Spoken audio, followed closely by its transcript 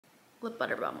lip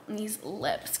butter balm on these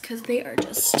lips because they are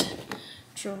just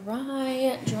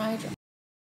dry.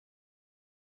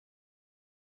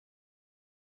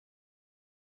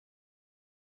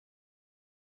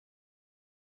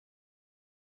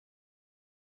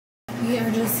 We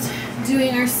are just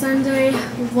doing our Sunday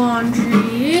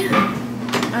laundry.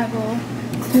 I will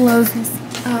close this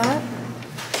up.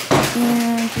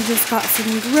 And we just got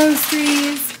some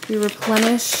groceries. We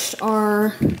replenished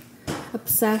our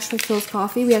obsession with Phil's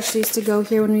Coffee. We actually used to go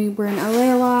here when we were in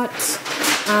LA a lot.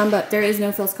 But there is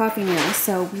no Phil's Coffee near us,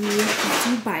 so we have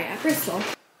to buy at Bristol.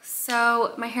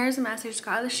 So my hair is a mess. I just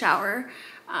got out of the shower.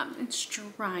 It's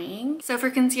drying. So for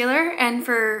concealer and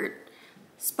for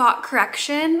spot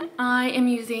correction, I am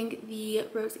using the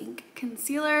Rose Ink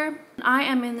Concealer. I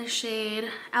am in the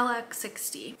shade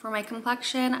LX60. For my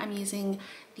complexion, I'm using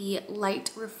the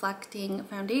Light Reflecting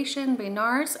Foundation by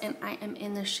NARS, and I am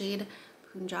in the shade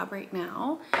Punjab right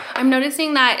now. I'm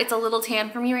noticing that it's a little tan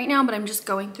for me right now, but I'm just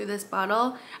going through this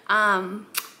bottle.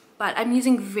 But I'm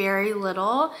using very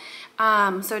little,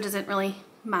 so it doesn't really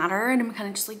matter, and I'm kind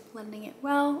of just like blending it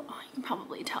well. Oh, you can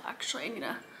probably tell actually,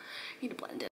 I need to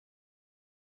blend it.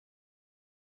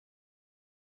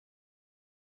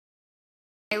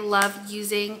 I love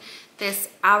using this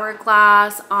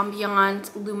Hourglass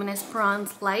Ambient Luminous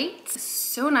Bronze Light. It's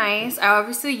so nice. I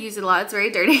obviously use it a lot. It's very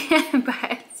dirty,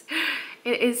 but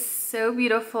it is so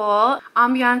beautiful.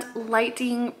 Ambient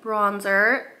Lighting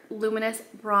Bronzer, Luminous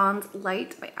Bronze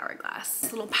Light by Hourglass.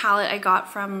 This little palette I got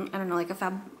from, I don't know, like a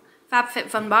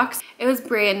FabFitFun box. It was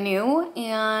brand new,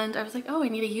 and I was like, oh, I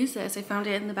need to use this. I found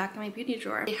it in the back of my beauty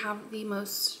drawer. They have the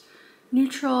most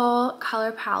neutral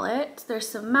color palette. There's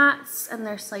some mattes and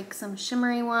there's like some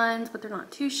shimmery ones, but they're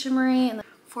not too shimmery. And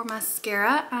for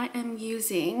mascara, I am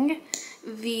using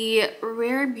the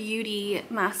Rare Beauty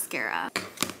mascara.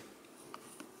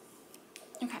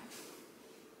 Okay.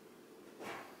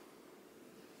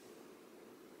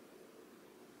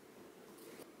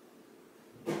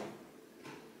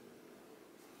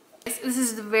 This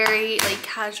is very like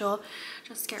casual,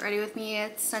 just get ready with me.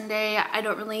 It's Sunday. I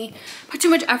don't really put too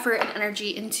much effort and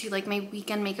energy into like my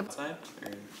weekend makeup. Outside?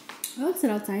 I'll sit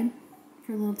outside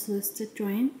for a little twist to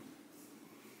join.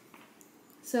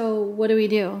 So what do we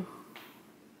do?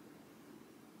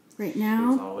 Right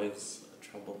now? She's always a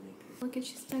troublemaker. Look at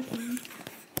she's studying.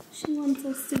 She wants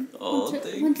us to. Oh,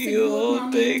 thank you.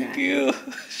 Oh, thank you.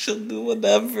 She'll do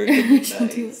whatever. She'll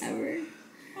do whatever.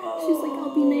 She's like,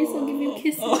 I'll be nice, I'll give you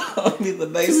kisses. Oh, I'll be the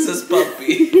nicest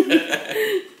puppy.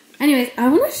 Anyways, I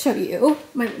want to show you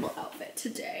my little outfit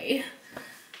today.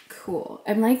 Cool.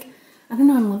 I'm like, I don't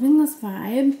know, I'm loving this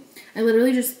vibe. I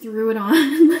literally just threw it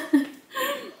on.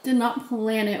 Did not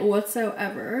plan it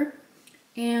whatsoever.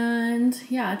 And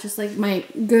yeah, just like my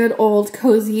good old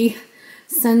cozy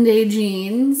Sunday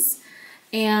jeans.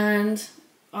 And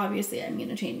obviously I'm going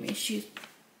to change my shoes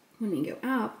when we go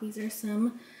out. These are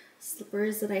some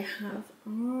slippers that I have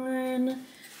on.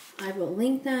 I will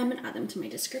link them and add them to my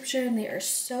description. They are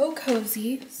so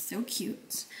cozy, so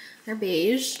cute. They're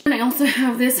beige. And I also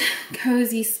have this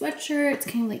cozy sweatshirt. It's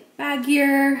kind of like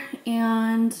baggier,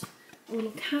 and a little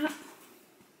cap.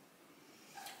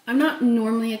 I'm not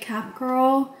normally a cap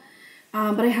girl,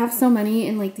 but I have so many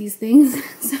in like these things.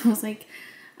 So I was like,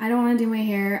 I don't want to do my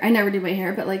hair. I never do my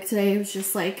hair, but like today it was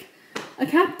just like a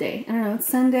cap day. I don't know, it's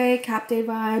Sunday, cap day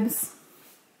vibes.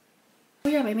 Oh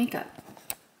yeah, my makeup.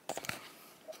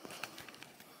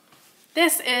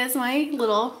 This is my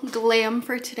little glam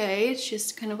for today. It's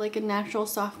just kind of like a natural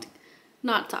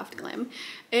not soft glam.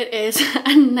 It is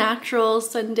a natural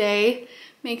Sunday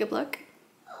makeup look.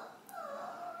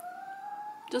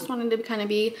 Just wanted to kind of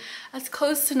be as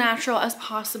close to natural as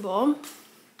possible.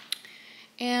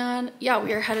 And yeah,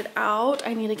 we are headed out.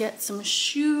 I need to get some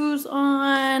shoes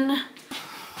on.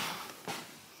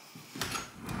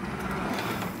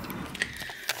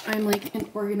 I'm like an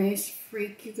organized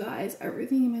freak, you guys.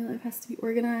 Everything in my life has to be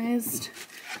organized.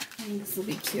 I think this will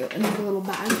be cute. And the little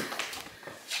bag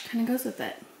kind of goes with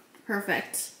it.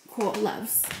 Perfect. Cool.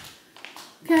 Loves.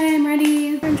 Okay, I'm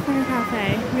ready. French Corner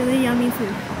Cafe. Really yummy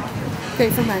food.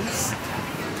 Great for lunch.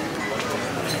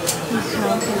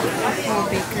 Whole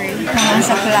bakery.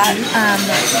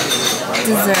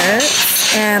 Desserts.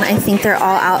 And I think they're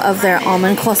all out of their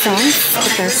almond croissants,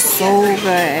 but they're so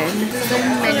good. The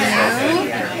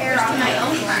menu.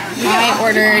 I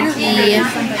ordered the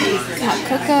hot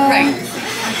cocoa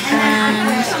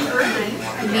and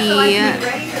the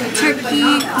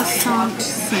turkey croissant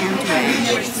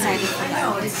sandwich. Excited for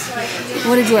that.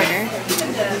 What did you order?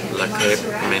 La crêpe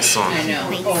maison.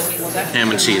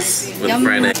 Ham and cheese with Yum.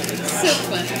 fried egg.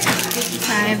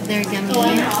 Try their yummy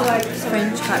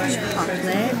French hot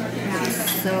chocolate.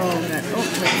 so good. Oh,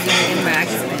 like zooming in back.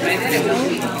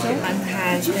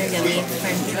 Unhashed, they're yummy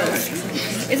French toast.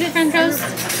 Is it French toast?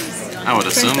 I would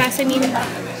assume. French toast, I mean.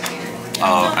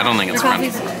 Oh, I don't think it's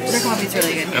French. Their coffee's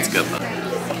really good. That's good though.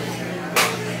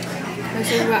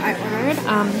 This is what I ordered.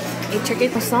 A turkey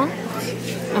croissant.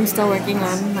 I'm still working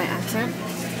on my accent.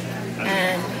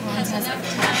 And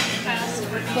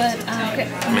but okay.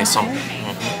 Maison.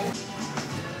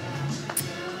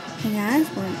 Hey guys,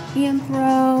 we're in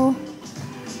Anthro.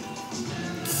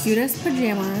 Cutest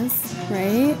pajamas,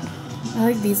 right? I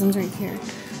like these ones right here.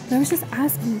 But I was just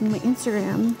asking my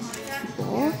Instagram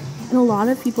people, and a lot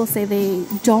of people say they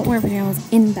don't wear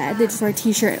pajamas in bed. They just wear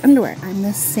t-shirt and underwear. I'm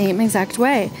the same exact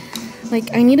way.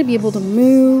 Like, I need to be able to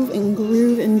move and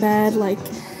groove in bed. Like,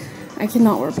 I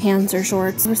cannot wear pants or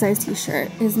shorts. Oversized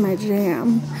t-shirt is my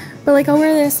jam. But like, I'll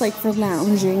wear this like for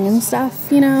lounging and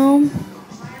stuff, you know?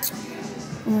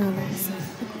 Oh, that's so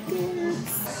good.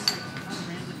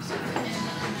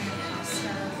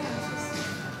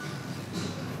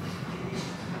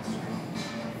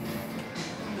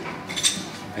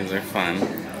 These are fun.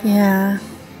 Yeah.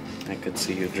 I could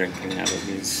see you drinking out of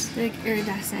these. They're like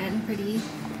iridescent and pretty.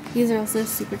 These are also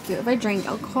super cute. If I drank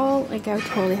alcohol, like I would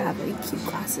totally have like cute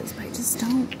glasses, but I just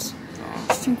don't. I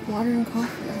just drink water and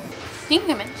coffee. You can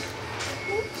come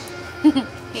in.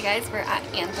 Hey guys, we're at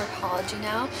Anthropologie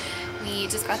now. We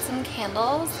just got some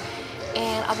candles,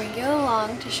 and I'll bring you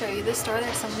along to show you the store.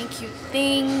 There's so many cute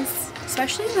things,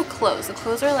 especially the clothes. The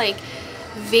clothes are like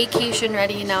vacation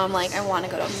ready. Now I'm like, I want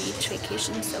to go to a beach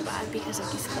vacation so bad because of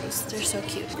these clothes. They're so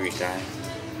cute. Greek guy.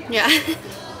 Yeah.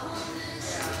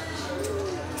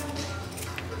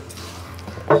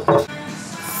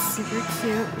 Super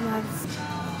cute. I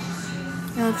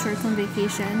love shorts on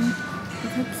vacation.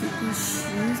 Look how cute these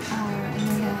shoes are. Oh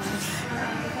my gosh.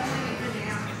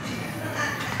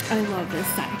 I love this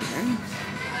set here.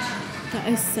 That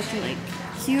is such a like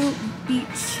cute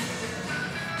beach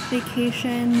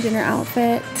vacation dinner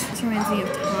outfit. This reminds me of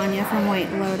Tanya from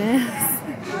White Lotus.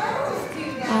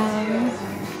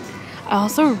 I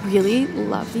also really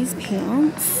love these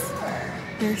pants.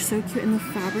 They're so cute, and the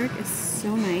fabric is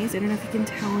so nice. I don't know if you can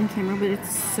tell on camera, but it's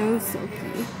so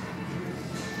silky.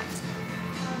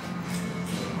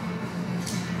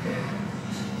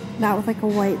 That with like a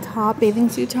white top, bathing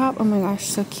suit top. Oh my gosh,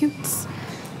 so cute.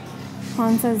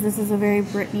 Han says this is a very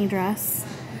Brittany dress,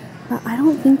 but I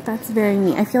don't think that's very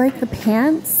me. I feel like the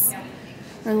pants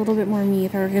are a little bit more me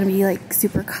if I were gonna be like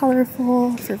super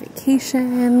colorful for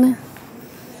vacation.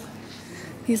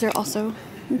 These are also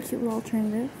a cute little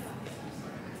alternative.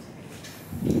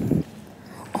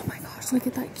 Oh my gosh, look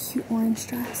at that cute orange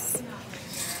dress.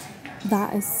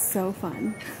 That is so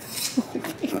fun. Oh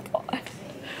my god.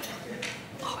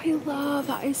 Oh, I love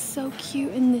that. Is so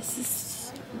cute, and this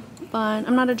is fun.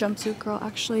 I'm not a jumpsuit girl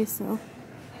actually, so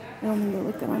I don't think it'll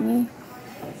look good on me.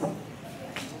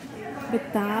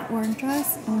 But that orange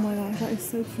dress, oh my gosh, that is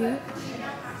so cute.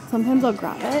 Sometimes I'll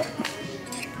grab it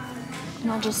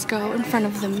and I'll just go in front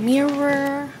of the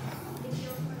mirror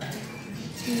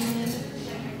and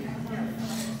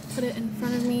put it in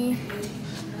front of me.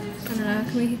 I don't know,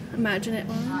 can we imagine it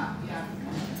on?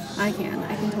 I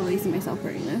can totally see myself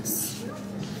wearing this.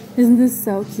 Isn't this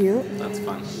so cute? That's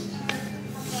fun.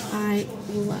 I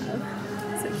love.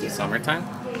 So cute. Summertime?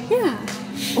 Yeah.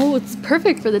 Oh, it's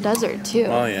perfect for the desert too.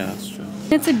 Oh yeah, that's true.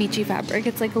 It's a beachy fabric.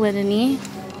 It's like linen-y,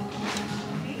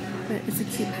 but it's a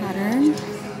cute pattern.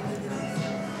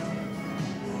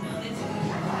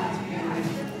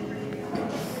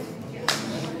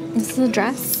 This is a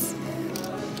dress.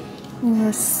 Oh,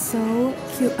 it's so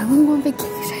cute. I want to go on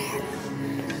vacation.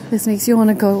 This makes you want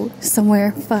to go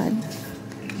somewhere fun.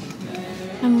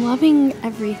 I'm loving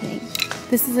everything.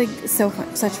 This is like so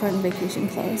fun, such fun vacation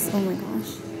clothes. Oh my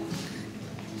gosh.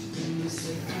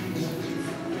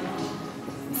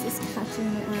 This is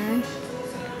catching my eye.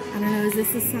 I don't know, is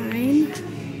this a sign?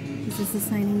 Is this a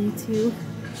sign I need to?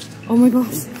 Oh my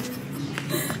gosh.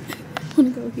 I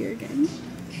want to go here again.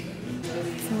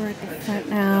 So we're at the front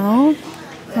now.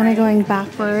 Kind of going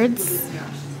backwards.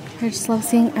 I just love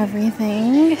seeing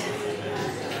everything.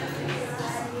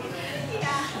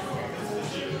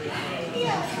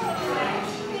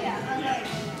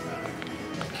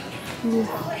 Ooh,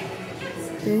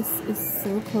 this is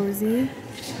so cozy.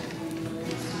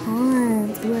 Ooh,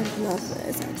 I love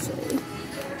this actually.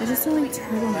 I just don't like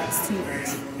turtlenecks too much.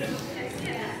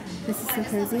 This is so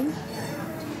cozy.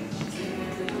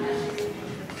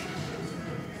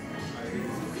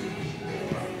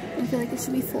 I feel like it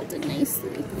should be folded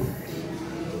nicely.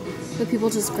 But people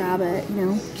just grab it, you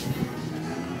know.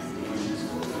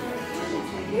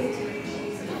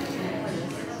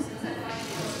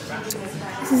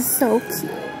 This This is so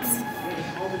cute.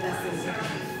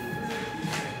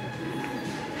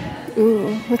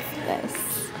 Ooh, what's this?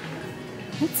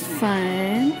 That's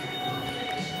fun.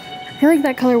 I feel like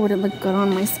that color wouldn't look good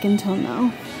on my skin tone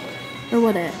though. Or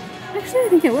would it? Actually, I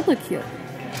think it would look cute.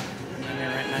 And they're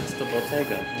right next to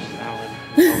Bottega. That would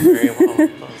go very well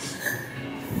with those.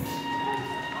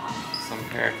 Some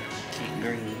parakeet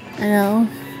green. I know.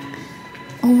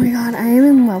 Oh my god, I am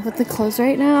in love with the clothes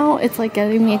right now. It's like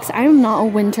getting me excited. I'm not a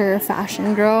winter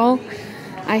fashion girl.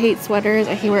 I hate sweaters.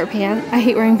 I hate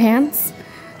wearing pants.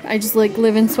 I just like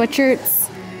live in sweatshirts.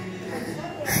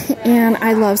 And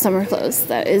I love summer clothes.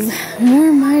 That is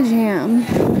more my jam.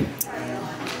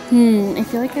 I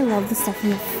feel like I love the stuff in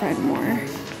the front more.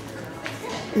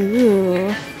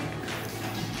 Ooh.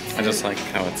 I just like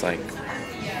how it's like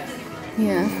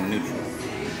neutral.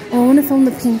 Oh, I want to film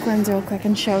the pink ones real quick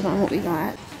and show them what we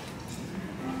got.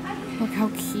 Look how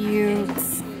cute.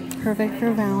 Perfect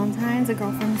for Valentine's. A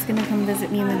girlfriend's going to come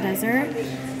visit me in the desert.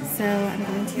 So I'm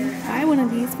going to buy one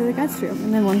of these for the guest room.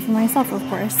 And then one for myself, of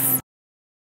course.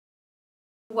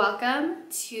 Welcome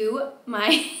to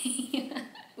my...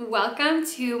 Welcome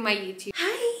to my YouTube.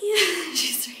 Hi!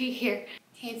 She's right here.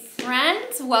 Hey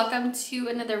friends, welcome to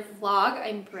another vlog.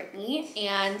 I'm Brittany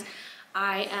and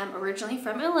I am originally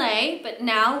from LA, but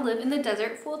now live in the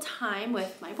desert full time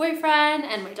with my boyfriend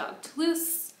and my dog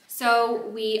Toulouse. So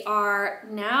we are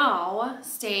now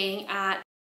staying at,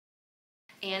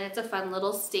 and it's a fun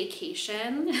little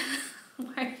staycation.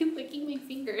 Why are you licking my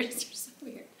fingers? You're so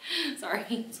weird.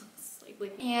 Sorry.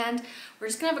 And we're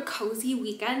just gonna have a cozy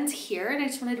weekend here, and I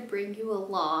just wanted to bring you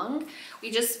along.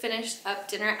 We just finished up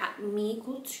dinner at Mi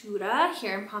Cultura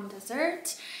here in Palm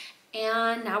Desert,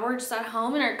 and now we're just at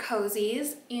home in our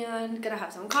cozies and gonna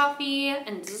have some coffee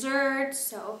and dessert,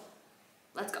 so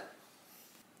let's go.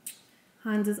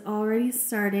 Hans is already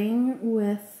starting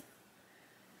with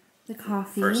the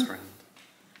coffee. First round.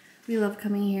 We love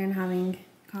coming here and having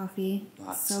coffee.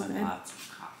 Lots so and good. lots of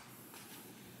coffee.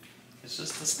 It's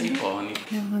just a staple.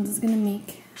 Now Hans is gonna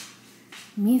make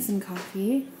me some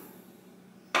coffee.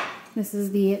 This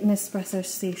is the Nespresso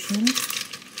station.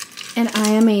 And I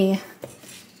am a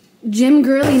gym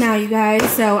girly now, you guys,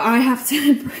 so I have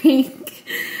to bring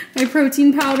my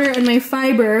protein powder and my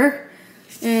fiber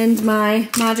and my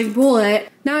magic bullet.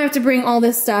 Now I have to bring all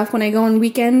this stuff when I go on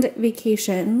weekend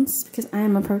vacations because I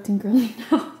am a protein girly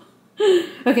now.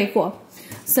 Okay, cool.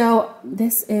 So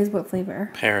this is what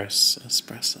flavor? Paris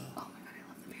espresso. Oh my god, I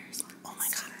love the Paris one. Oh my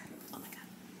god. Oh my god.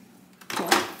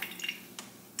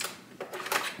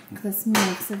 Cool. This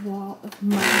massive wall of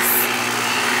mice.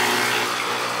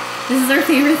 This is our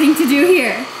favorite thing to do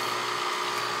here.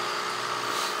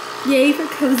 Yay for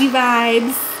cozy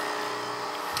vibes.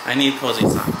 I need cozy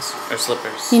socks or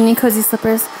slippers. You need cozy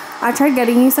slippers. I tried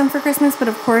getting you some for Christmas, but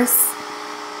of course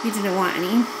you didn't want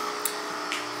any.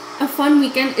 A fun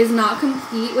weekend is not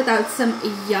complete without some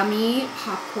yummy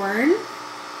popcorn.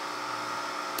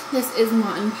 This is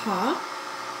Ma and Pa,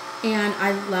 and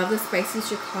I love the spicy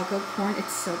Chicago corn.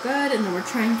 It's so good. And then we're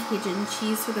trying Cajun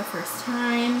cheese for the first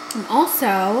time. And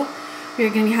also, we're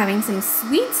going to be having some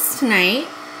sweets tonight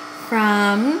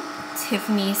from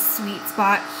Tiffany's Sweet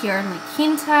Spot here in La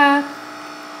Quinta.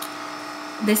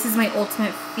 This is my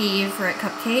ultimate favorite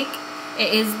cupcake.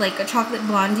 It is like a chocolate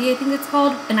blondie, I think it's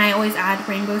called, and I always add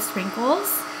rainbow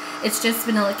sprinkles. It's just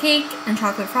vanilla cake and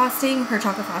chocolate frosting. Her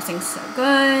chocolate frosting is so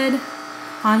good.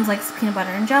 Hans likes peanut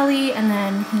butter and jelly, and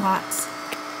then he got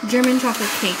German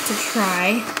chocolate cake to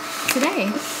try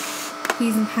today.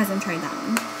 He hasn't tried that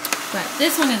one. But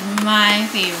this one is my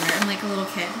favorite. I'm like a little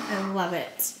kid. I love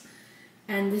it.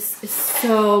 And this is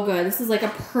so good. This is like a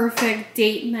perfect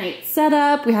date night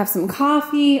setup. We have some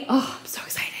coffee. Oh, I'm so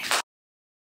excited.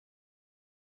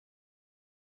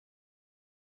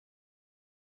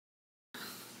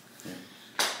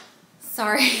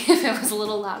 Sorry if it was a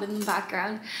little loud in the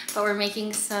background, but we're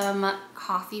making some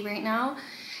coffee right now.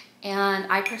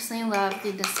 And I personally love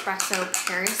the Nespresso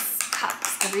Paris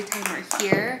cups every time we're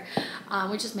here.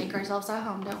 We just make ourselves at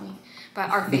home, don't we?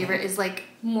 But our favorite is like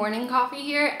morning coffee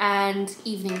here and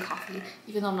evening coffee,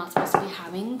 even though I'm not supposed to be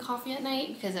having coffee at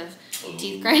night because of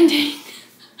teeth grinding.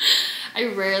 I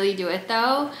rarely do it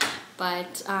though,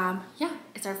 but yeah,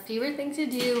 it's our favorite thing to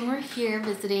do when we're here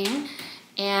visiting.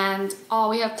 And all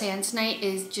we have planned tonight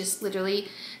is just literally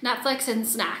Netflix and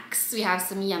snacks. We have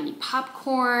some yummy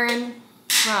popcorn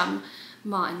from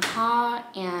Ma and Pa,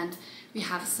 and we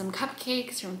have some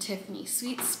cupcakes from Tiffany's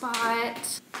Sweet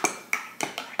Spot,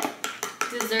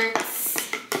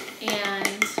 desserts,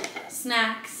 and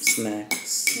snacks.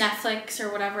 Netflix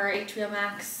or whatever, HBO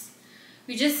Max.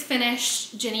 We just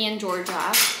finished Ginny and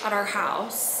Georgia at our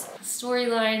house.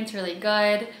 storyline. Really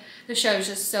good. The show is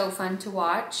just so fun to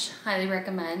watch. Highly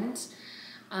recommend.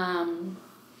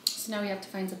 So now we have to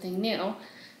find something new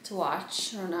to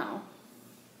watch. I don't know.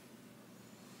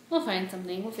 We'll find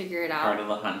something. We'll figure it out. Part of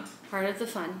the hunt. Part of the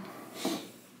fun.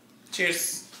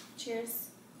 Cheers. Cheers.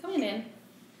 Come on in.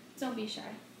 Don't be shy.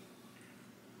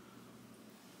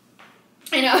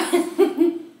 I know.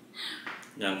 You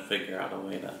gotta figure out a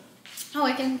way to... Oh,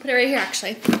 I can put it right here,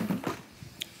 actually.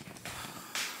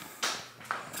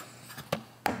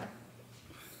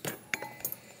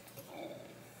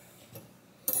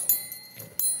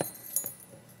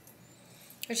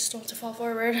 I just want it to fall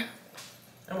forward. It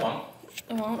won't.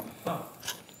 It won't? Oh.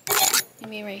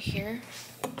 Maybe right here.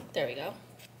 There we go.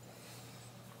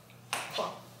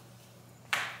 Cool.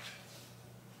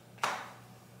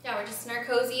 Yeah, we're just in our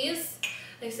cozies.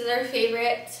 This is our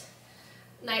favorite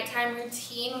nighttime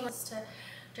routine. Is to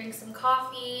drink some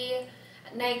coffee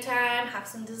at nighttime, have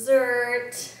some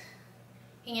dessert,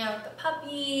 hang out with the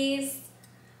puppies.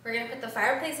 We're gonna put the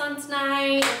fireplace on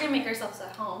tonight. We're gonna make ourselves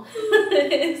at home. So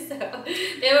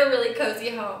they have a really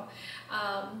cozy home.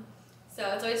 So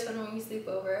it's always fun when we sleep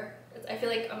over. I feel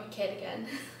like I'm a kid again.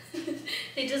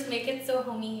 They just make it so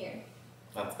homey here.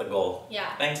 That's the goal.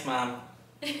 Yeah. Thanks, Mom.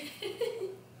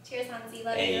 Cheers, Hansi.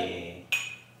 Love Hey. you.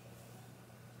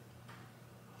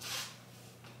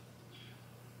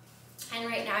 And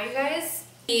right now, you guys,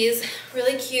 these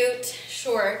really cute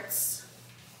shorts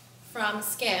from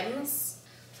Skims.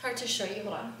 It's hard to show you.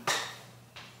 Hold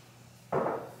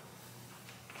on.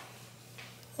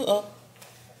 Hello.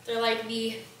 They're like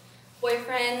the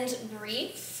boyfriend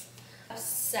brief.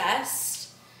 Obsessed.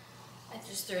 I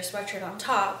just threw a sweatshirt on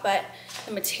top, but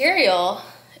the material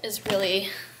is really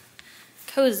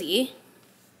cozy.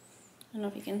 I don't know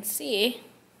if you can see.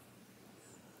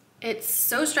 It's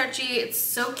so stretchy, it's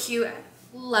so cute, I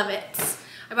love it.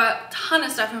 I bought a ton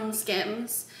of stuff from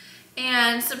Skims,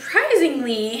 and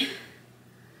surprisingly,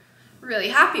 really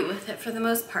happy with it for the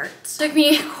most part. It took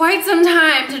me quite some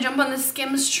time to jump on the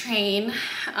Skims train,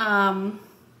 but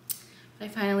I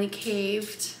finally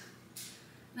caved.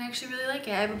 And I actually really like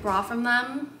it. I have a bra from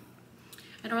them.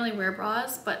 I don't really wear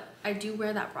bras, but I do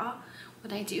wear that bra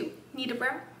when I do need a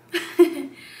bra.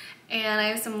 And I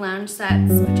have some lounge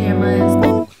sets,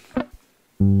 pajamas.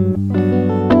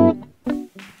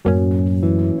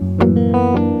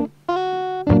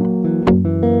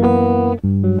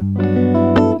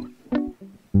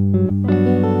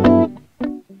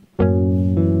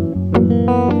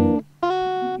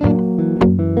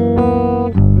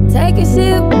 Take a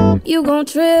sip, you gon'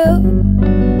 trip.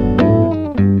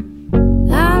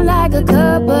 I'm like a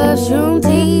cup of shroom.